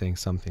 but it was saying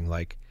something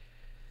like,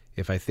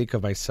 if I think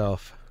of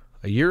myself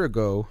a year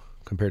ago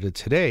compared to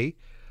today,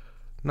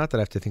 not that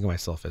I have to think of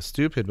myself as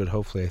stupid, but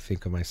hopefully I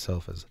think of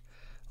myself as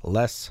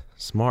less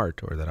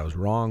smart, or that I was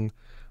wrong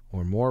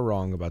or more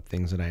wrong about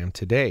things than I am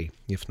today.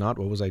 If not,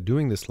 what was I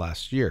doing this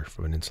last year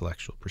from an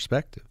intellectual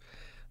perspective?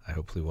 I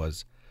hopefully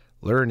was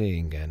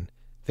learning and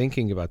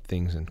thinking about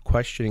things and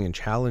questioning and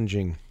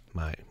challenging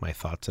my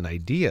thoughts and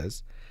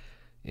ideas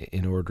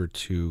in order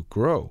to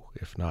grow.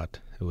 If not,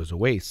 it was a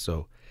waste.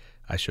 So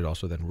I should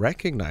also then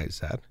recognize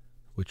that,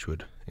 which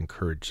would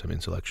encourage some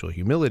intellectual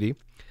humility,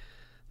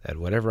 that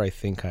whatever I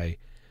think I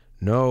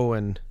know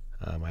and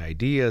my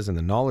ideas and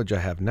the knowledge I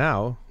have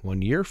now,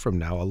 1 year from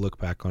now, I'll look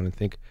back on and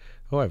think,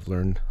 oh, I've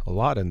learned a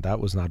lot, and that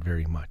was not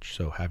very much.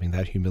 So having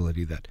that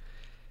humility that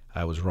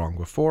I was wrong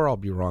before, I'll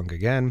be wrong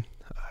again.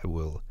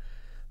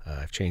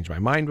 I've changed my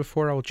mind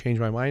before, I will change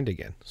my mind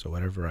again. So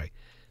whatever I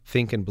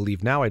think and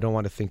believe now, I don't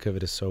want to think of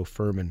it as so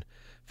firm and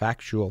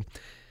factual.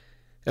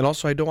 And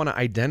also, I don't want to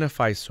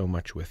identify so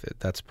much with it.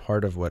 That's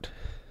part of what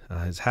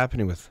is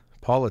happening with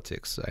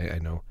politics. I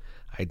know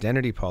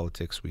identity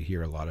politics we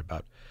hear a lot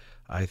about.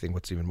 I think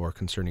what's even more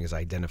concerning is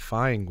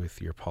identifying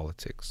with your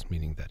politics,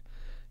 meaning that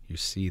you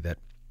see that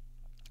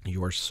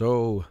you are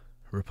so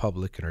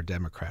Republican or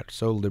Democrat,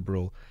 so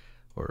liberal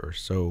or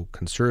so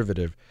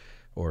conservative,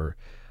 or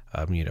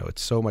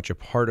it's so much a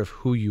part of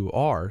who you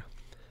are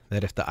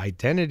that if the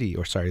identity,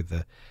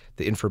 the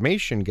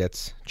information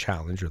gets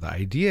challenged or the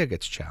idea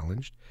gets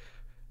challenged,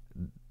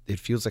 it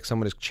feels like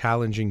someone is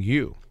challenging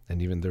you.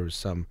 And even there was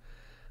some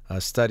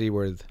study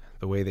where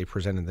the way they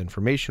presented the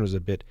information was a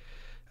bit,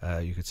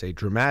 you could say,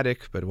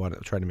 dramatic, but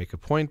trying to make a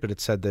point. But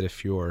it said that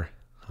if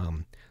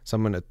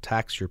someone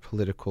attacks your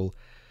political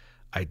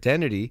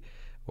identity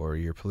or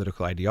your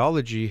political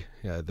ideology,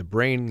 the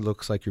brain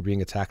looks like you're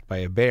being attacked by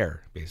a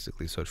bear,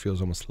 basically. So it feels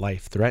almost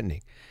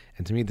life-threatening.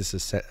 And to me, this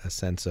is a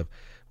sense of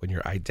when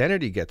your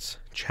identity gets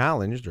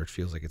challenged, or it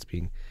feels like it's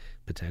being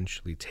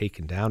potentially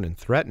taken down and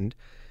threatened,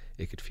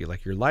 it could feel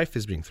like your life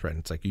is being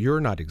threatened. It's like you're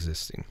not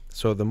existing.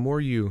 So the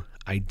more you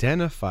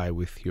identify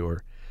with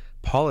your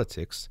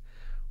politics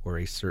or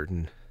a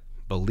certain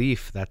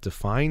belief that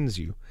defines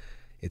you,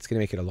 it's going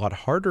to make it a lot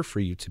harder for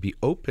you to be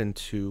open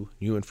to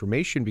new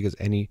information, because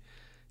any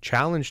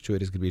challenge to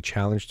it is going to be a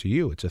challenge to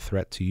you. It's a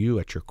threat to you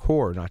at your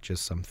core, not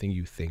just something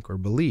you think or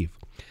believe.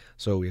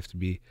 So we have to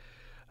be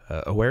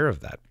aware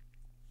of that.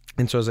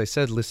 And so, as I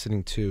said,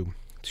 listening to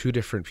two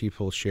different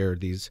people share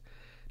these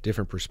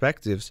different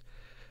perspectives,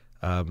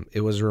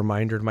 it was a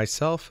reminder to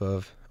myself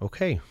of,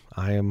 okay,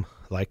 I am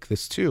like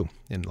this too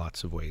in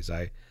lots of ways.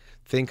 I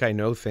think I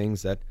know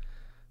things that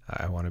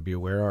I want to be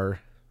aware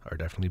are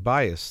definitely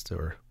biased,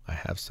 or I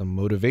have some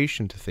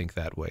motivation to think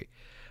that way.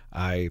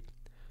 I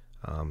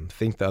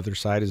think the other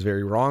side is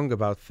very wrong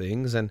about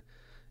things, and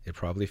it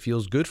probably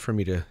feels good for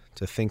me to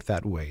think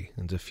that way,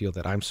 and to feel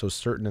that I'm so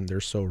certain and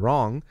they're so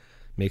wrong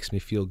makes me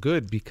feel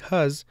good,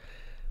 because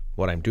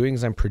what I'm doing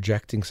is I'm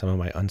projecting some of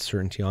my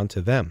uncertainty onto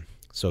them.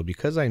 So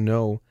because I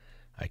know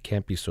I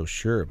can't be so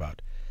sure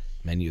about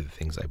many of the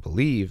things I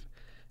believe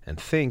and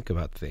think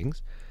about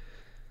things,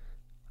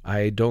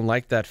 I don't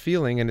like that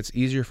feeling, and it's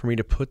easier for me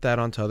to put that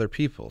onto other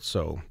people.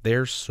 So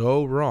they're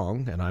so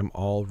wrong and I'm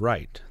all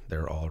right.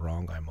 They're all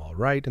wrong, I'm all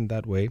right. And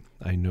that way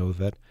I know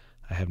that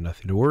I have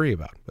nothing to worry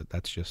about. But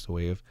that's just a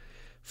way of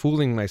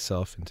fooling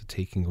myself into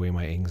taking away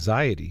my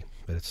anxiety,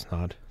 but it's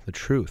not the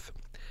truth.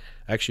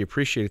 I actually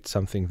appreciate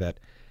something that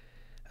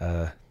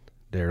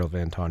Daryl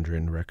Van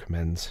Tondren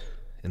recommends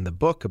in the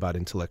book about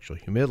intellectual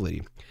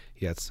humility.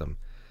 He has some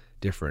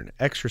different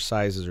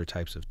exercises or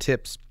types of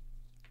tips,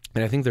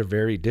 and I think they're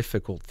very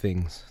difficult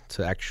things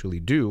to actually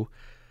do,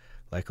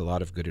 like a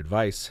lot of good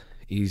advice,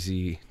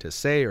 easy to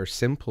say or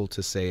simple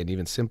to say and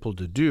even simple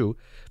to do,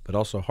 but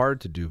also hard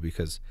to do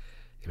because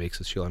it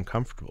makes us feel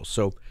uncomfortable.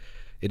 So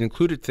it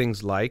included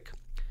things like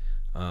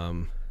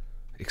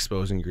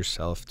exposing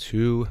yourself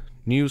to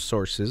news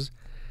sources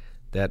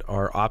that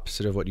are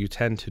opposite of what you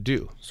tend to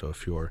do. So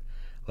if you're,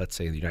 let's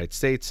say, in the United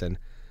States and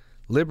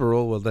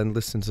liberal, well, then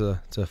listen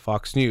to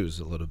Fox News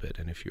a little bit.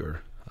 And if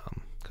you're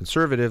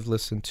conservative,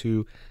 listen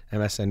to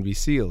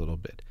MSNBC a little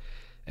bit.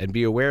 And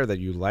be aware that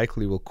you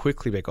likely will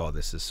quickly make, oh,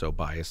 this is so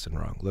biased and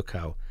wrong. Look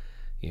how,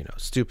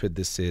 stupid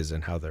this is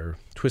and how they're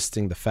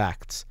twisting the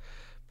facts.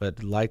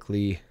 But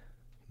likely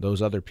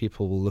those other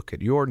people will look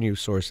at your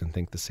news source and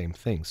think the same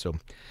thing. So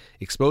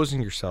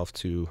exposing yourself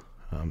to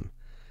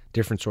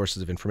different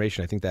sources of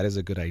information, I think that is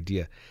a good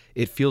idea.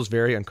 It feels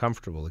very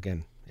uncomfortable.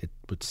 Again, it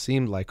would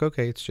seem like,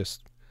 okay, it's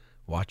just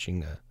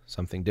watching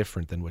something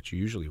different than what you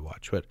usually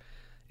watch. But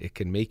it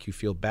can make you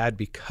feel bad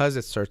because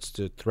it starts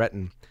to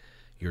threaten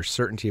your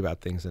certainty about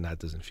things, and that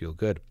doesn't feel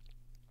good.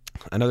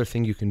 Another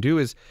thing you can do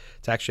is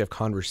to actually have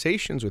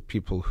conversations with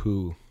people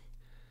who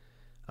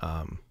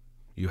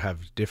you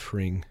have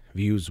differing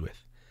views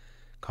with.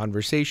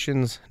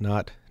 Conversations,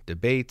 not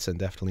debates, and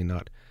definitely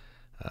not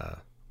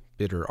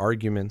bitter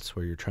arguments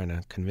where you're trying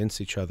to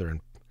convince each other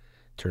and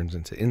turns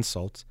into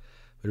insults,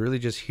 but really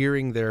just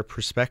hearing their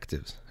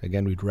perspectives.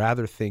 Again, we'd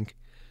rather think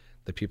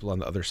the people on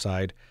the other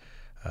side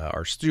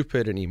are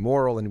stupid and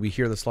immoral, and we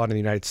hear this a lot in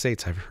the United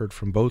States. I've heard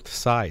from both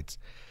sides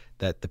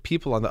that the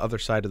people on the other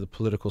side of the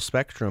political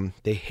spectrum,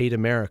 they hate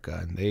America,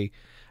 and they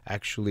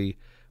actually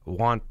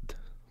want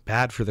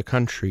bad for the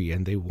country,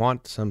 and they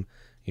want some,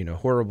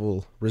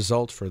 horrible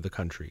result for the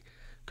country.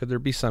 Could there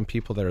be some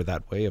people that are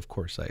that way? Of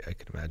course, I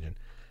can imagine.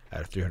 Out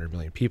of 300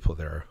 million people,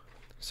 there are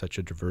such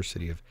a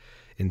diversity of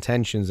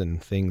intentions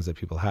and things that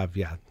people have.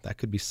 Yeah, that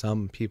could be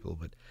some people,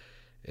 but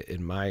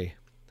in my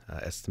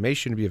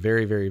estimation, to be a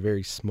very, very,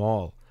 very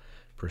small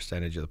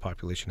percentage of the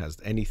population has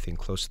anything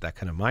close to that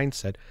kind of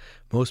mindset.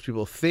 Most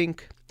people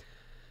think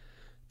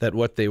that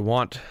what they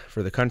want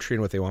for the country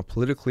and what they want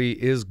politically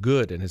is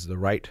good and is the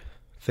right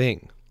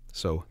thing.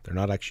 So they're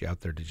not actually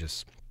out there to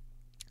just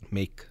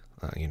make,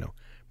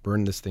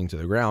 burn this thing to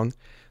the ground.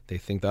 They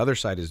think the other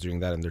side is doing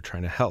that and they're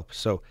trying to help.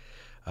 So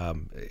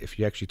if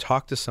you actually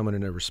talk to someone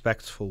in a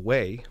respectful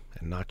way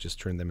and not just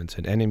turn them into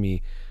an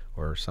enemy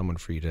or someone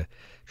for you to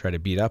try to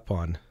beat up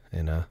on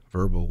in a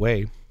verbal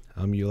way,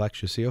 you'll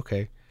actually see,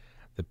 okay,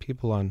 the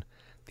people on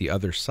the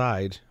other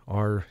side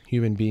are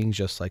human beings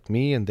just like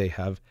me, and they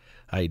have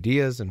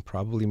ideas, and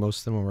probably most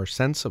of them are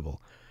sensible.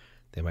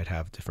 They might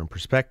have different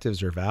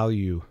perspectives or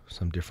value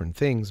some different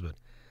things, but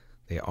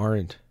they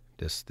aren't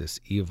this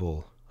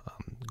evil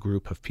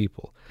group of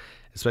people,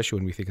 especially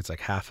when we think it's like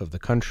half of the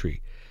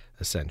country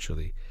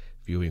essentially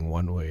viewing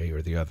one way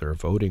or the other,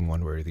 voting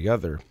one way or the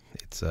other.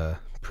 It's a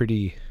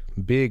pretty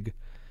big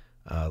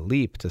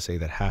leap to say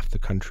that half the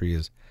country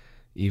is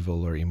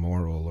evil or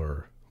immoral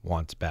or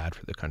wants bad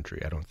for the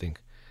country. I don't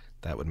think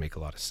that would make a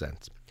lot of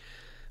sense.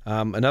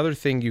 Another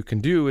thing you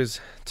can do is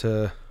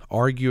to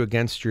argue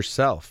against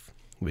yourself,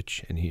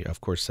 and he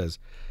of course says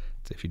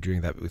if you're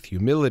doing that with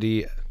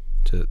humility,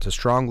 to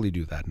strongly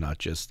do that, not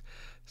just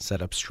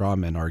set up straw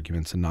man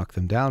arguments and knock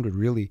them down, but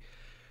really,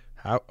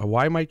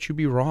 why might you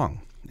be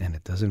wrong? And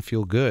it doesn't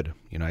feel good.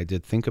 I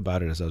did think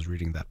about it as I was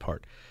reading that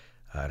part,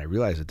 and I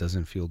realized it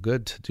doesn't feel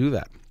good to do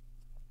that,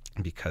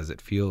 because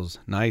it feels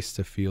nice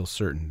to feel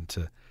certain,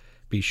 to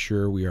be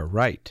sure we are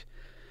right.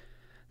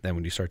 Then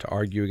when you start to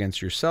argue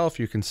against yourself,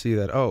 you can see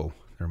that,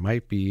 there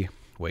might be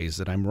ways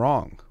that I'm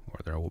wrong, or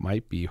there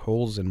might be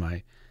holes in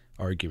my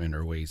argument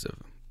or ways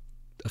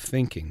of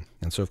thinking.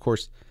 And so, of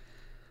course,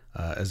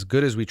 as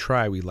good as we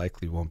try, we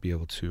likely won't be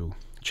able to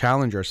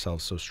challenge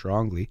ourselves so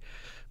strongly,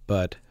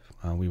 but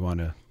we want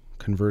to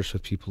converse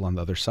with people on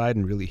the other side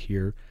and really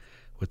hear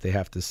what they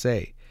have to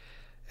say.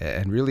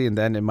 And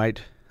then it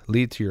might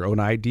lead to your own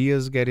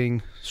ideas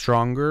getting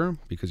stronger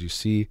because you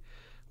see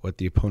what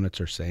the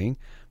opponents are saying,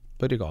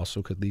 but it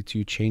also could lead to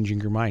you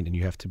changing your mind, and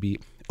you have to be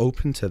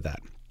open to that.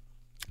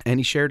 And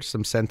he shared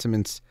some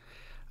sentiments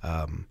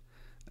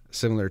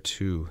similar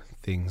to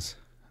things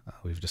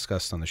we've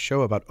discussed on the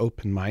show about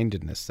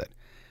open-mindedness, that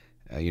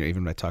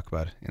even when I talk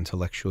about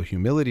intellectual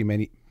humility,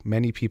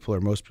 many people,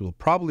 or most people,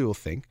 probably will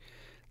think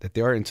that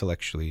they are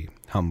intellectually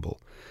humble.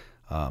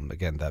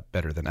 Again, that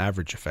better than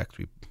average effect.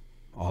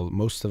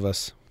 Most of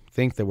us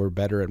think that we're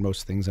better at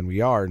most things than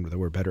we are, and that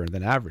we're better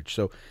than average.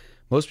 So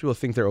most people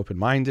think they're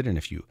open-minded, and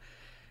if you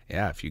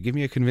give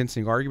me a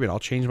convincing argument, I'll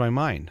change my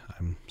mind.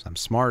 I'm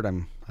smart.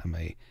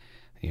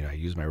 I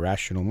use my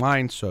rational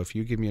mind. So if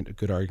you give me a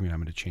good argument, I'm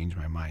going to change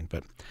my mind.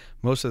 But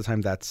most of the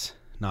time, that's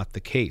not the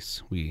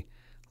case. We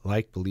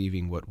like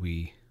believing what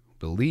we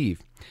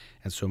believe,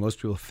 and so most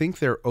people think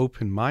they're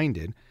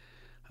open-minded.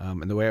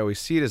 And the way I always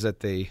see it is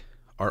that they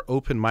are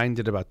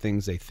open-minded about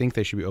things they think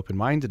they should be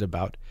open-minded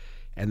about,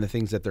 and the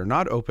things that they're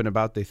not open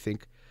about, they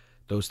think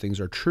those things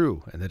are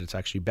true, and that it's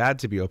actually bad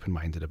to be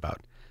open-minded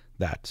about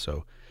that.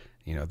 So,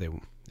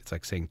 it's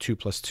like saying 2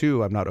 +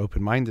 2, I'm not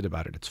open-minded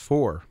about it, it's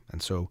 4.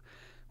 And so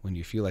when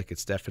you feel like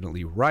it's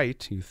definitely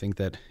right, you think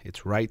that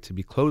it's right to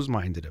be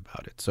closed-minded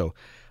about it. So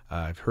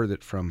I've heard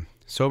it from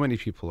so many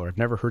people, or I've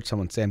never heard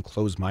someone say I'm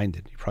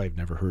closed-minded. You probably have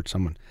never heard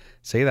someone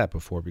say that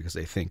before, because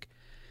they think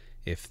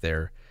if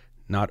they're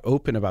not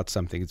open about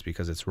something, it's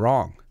because it's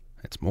wrong.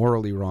 It's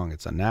morally wrong.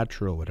 It's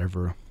unnatural,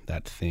 whatever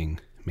that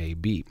thing may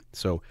be.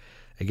 So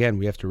again,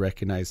 we have to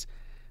recognize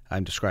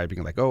I'm describing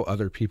it like,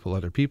 other people,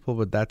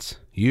 but that's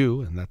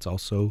you, and that's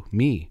also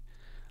me.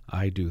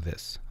 I do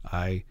this.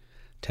 I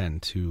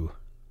tend to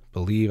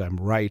believe I'm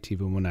right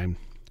even when I'm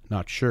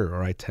not sure,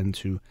 or I tend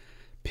to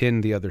pin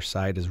the other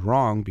side as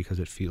wrong because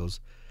it feels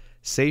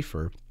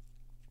safer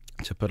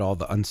to put all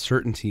the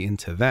uncertainty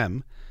into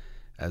them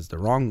as the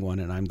wrong one,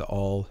 and I'm the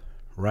all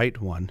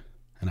right one,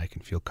 and I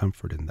can feel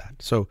comfort in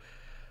that. So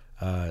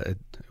it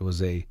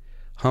was a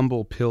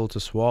humble pill to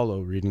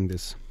swallow reading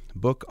this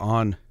book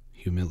on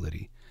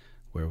humility,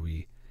 where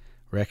we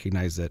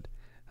recognize that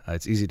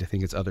it's easy to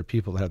think it's other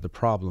people that have the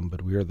problem,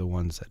 but we are the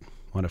ones that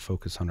want to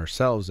focus on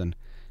ourselves and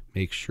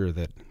make sure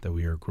that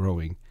we are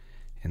growing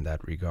in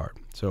that regard.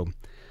 So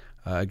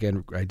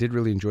again, I did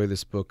really enjoy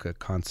this book, a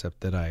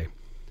concept that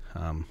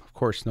of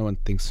course, no one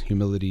thinks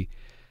humility,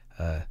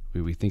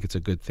 we think it's a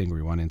good thing,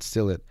 we want to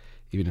instill it,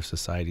 even if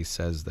society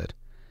says that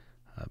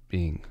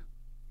being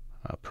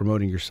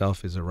promoting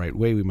yourself is the right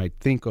way. We might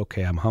think,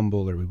 okay, I'm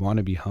humble, or we want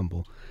to be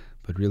humble,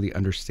 but really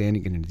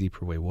understanding it in a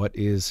deeper way. What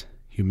is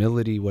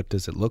humility? What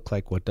does it look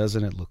like? What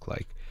doesn't it look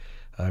like?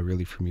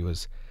 Really, for me,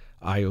 was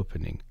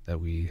eye-opening, that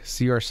we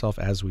see ourselves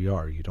as we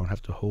are. You don't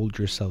have to hold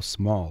yourself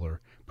small or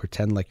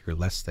pretend like you're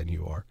less than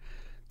you are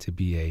to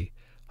be a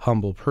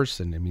humble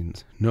person. It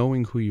means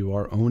knowing who you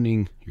are,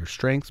 owning your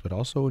strengths, but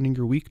also owning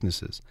your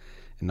weaknesses,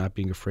 and not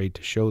being afraid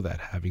to show that,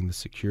 having the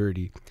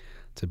security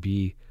to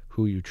be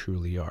who you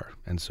truly are.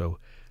 And so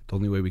the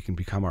only way we can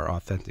become our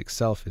authentic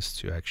self is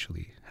to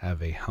actually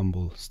have a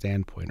humble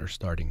standpoint or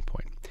starting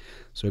point.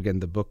 So again,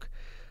 the book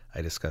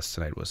I discussed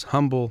tonight was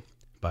Humble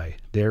by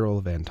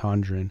Daryl Van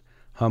Tondren.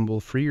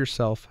 Humble, free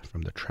yourself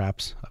from the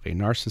traps of a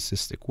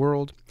narcissistic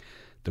world,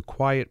 the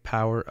quiet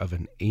power of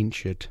an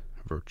ancient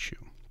virtue.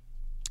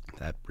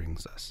 That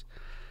brings us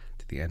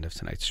to the end of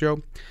tonight's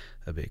show.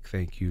 A big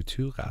thank you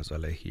to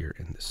Ghazaleh here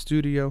in the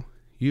studio.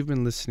 You've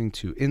been listening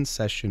to In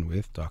Session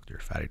with Dr.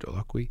 Farid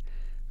Holakouee,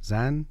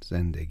 Zan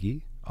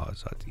Zendegi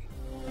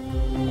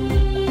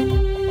Azadi.